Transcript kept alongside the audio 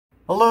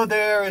Hello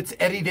there, it's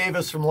Eddie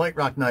Davis from Lite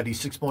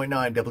 96.9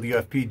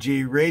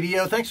 WFPG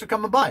Radio. Thanks for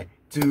coming by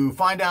to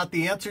find out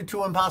the answer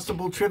to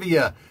impossible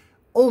trivia.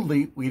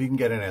 Only we didn't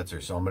get an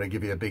answer, so I'm going to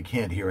give you a big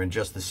hint here in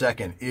just a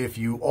second. If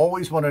you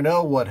always want to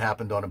know what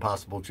happened on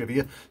Impossible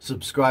Trivia,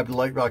 subscribe to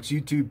Lite Rock's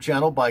YouTube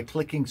channel by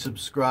clicking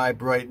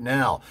subscribe right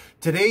now.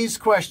 Today's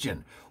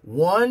question: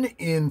 1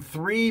 in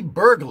 3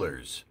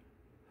 burglars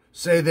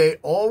say they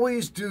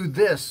always do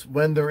this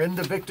when they're in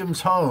the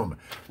victim's home.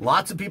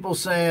 Lots of people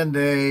saying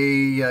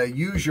they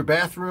use your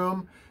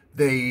bathroom,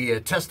 they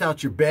test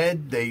out your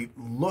bed, they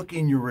look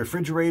in your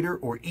refrigerator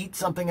or eat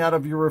something out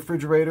of your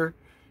refrigerator.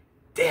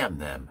 Damn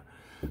them.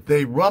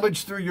 They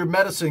rummage through your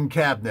medicine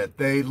cabinet,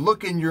 they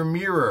look in your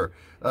mirror.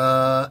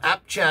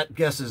 App chat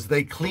guesses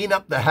they clean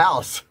up the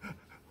house.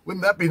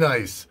 Wouldn't that be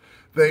nice?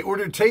 They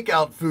order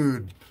takeout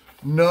food.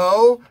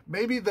 No,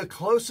 maybe the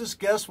closest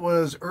guess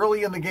was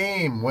early in the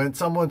game when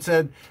someone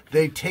said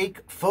they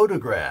take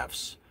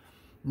photographs.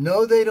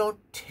 No, they don't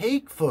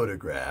take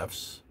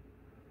photographs,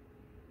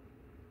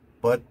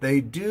 but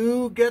they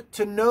do get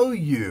to know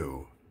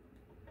you.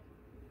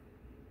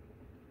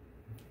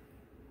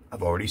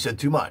 I've already said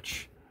too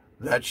much.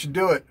 That should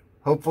do it.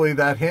 Hopefully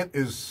that hint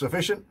is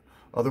sufficient.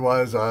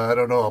 Otherwise, I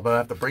don't know, I'm going to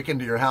have to break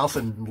into your house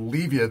and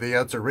leave you the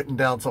answer written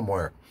down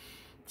somewhere.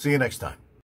 See you next time.